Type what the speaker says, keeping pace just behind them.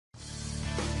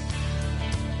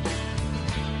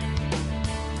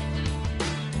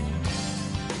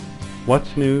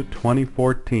What's new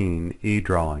 2014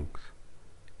 EDrawings?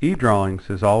 EDrawings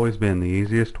has always been the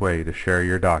easiest way to share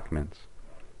your documents,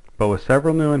 but with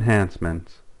several new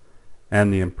enhancements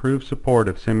and the improved support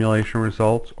of simulation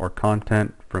results or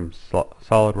content from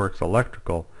SOLIDWORKS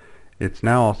Electrical, it's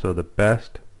now also the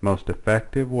best, most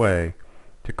effective way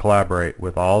to collaborate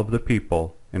with all of the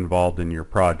people involved in your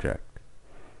project.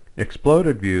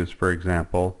 Exploded views, for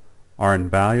example, are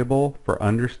invaluable for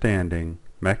understanding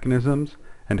mechanisms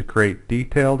and to create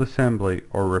detailed assembly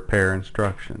or repair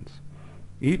instructions.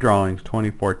 EDrawings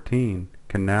 2014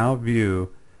 can now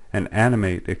view and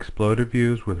animate exploded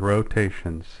views with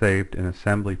rotations saved in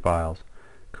assembly files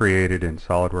created in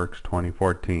SOLIDWORKS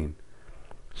 2014,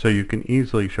 so you can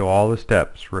easily show all the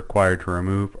steps required to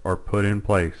remove or put in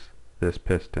place this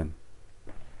piston.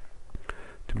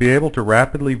 To be able to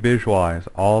rapidly visualize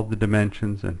all of the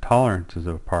dimensions and tolerances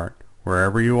of a part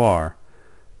wherever you are,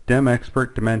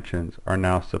 DEMExpert dimensions are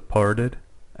now supported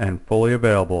and fully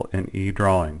available in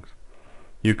EDrawings.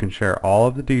 You can share all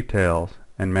of the details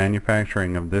and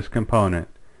manufacturing of this component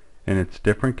in its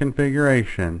different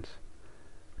configurations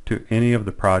to any of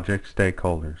the project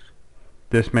stakeholders.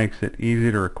 This makes it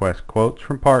easy to request quotes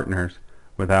from partners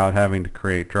without having to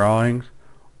create drawings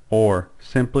or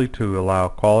simply to allow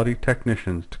quality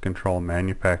technicians to control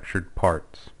manufactured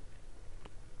parts.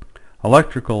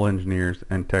 Electrical engineers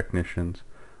and technicians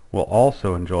will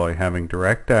also enjoy having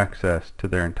direct access to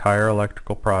their entire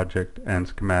electrical project and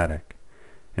schematic.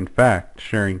 In fact,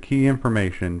 sharing key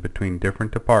information between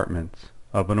different departments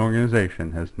of an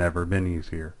organization has never been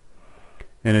easier.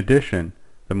 In addition,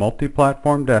 the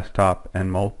multi-platform desktop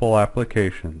and multiple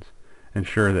applications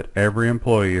ensure that every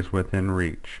employee is within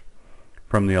reach,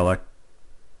 from the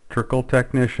electrical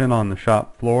technician on the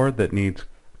shop floor that needs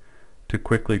to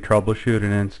quickly troubleshoot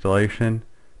an installation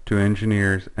to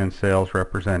engineers and sales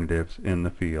representatives in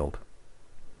the field.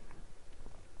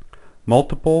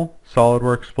 Multiple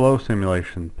SOLIDWORKS flow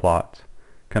simulation plots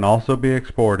can also be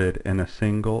exported in a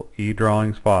single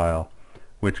EDrawings file,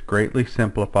 which greatly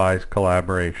simplifies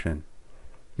collaboration.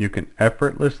 You can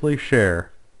effortlessly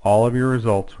share all of your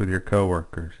results with your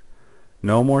coworkers.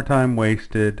 No more time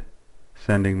wasted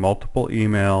sending multiple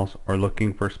emails or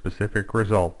looking for specific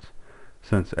results,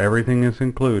 since everything is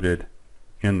included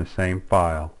in the same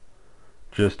file.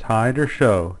 Just hide or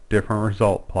show different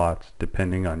result plots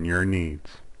depending on your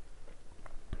needs.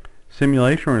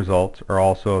 Simulation results are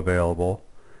also available,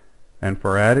 and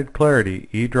for added clarity,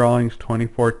 EDrawings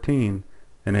 2014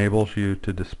 enables you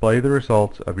to display the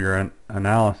results of your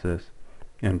analysis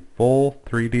in full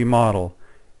 3D model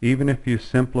even if you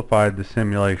simplified the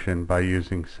simulation by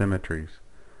using symmetries.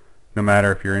 No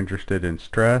matter if you're interested in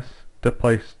stress,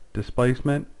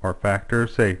 displacement, or factor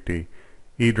of safety,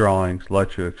 EDrawings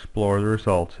lets you explore the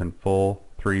results in full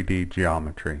 3D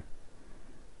geometry.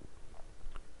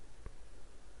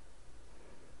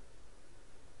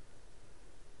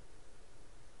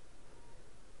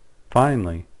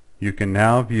 Finally, you can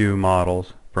now view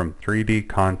models from 3D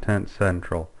Content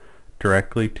Central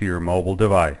directly to your mobile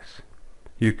device.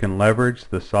 You can leverage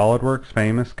the SOLIDWORKS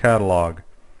famous catalog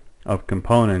of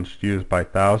components used by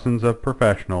thousands of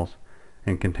professionals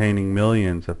and containing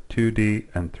millions of 2D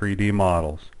and 3D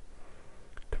models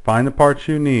to find the parts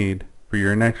you need for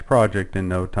your next project in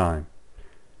no time.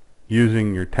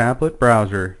 Using your tablet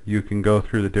browser, you can go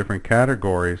through the different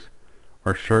categories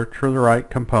or search for the right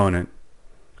component,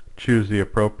 choose the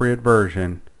appropriate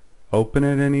version, open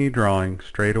it in EDrawings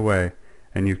straight away,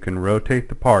 and you can rotate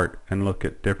the part and look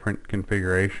at different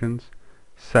configurations,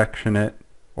 section it,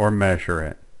 or measure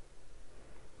it.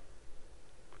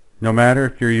 No matter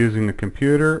if you're using a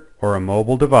computer or a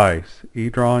mobile device,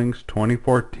 EDrawings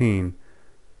 2014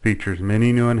 features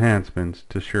many new enhancements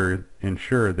to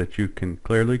ensure that you can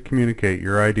clearly communicate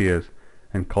your ideas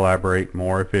and collaborate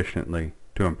more efficiently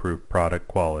to improve product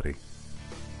quality.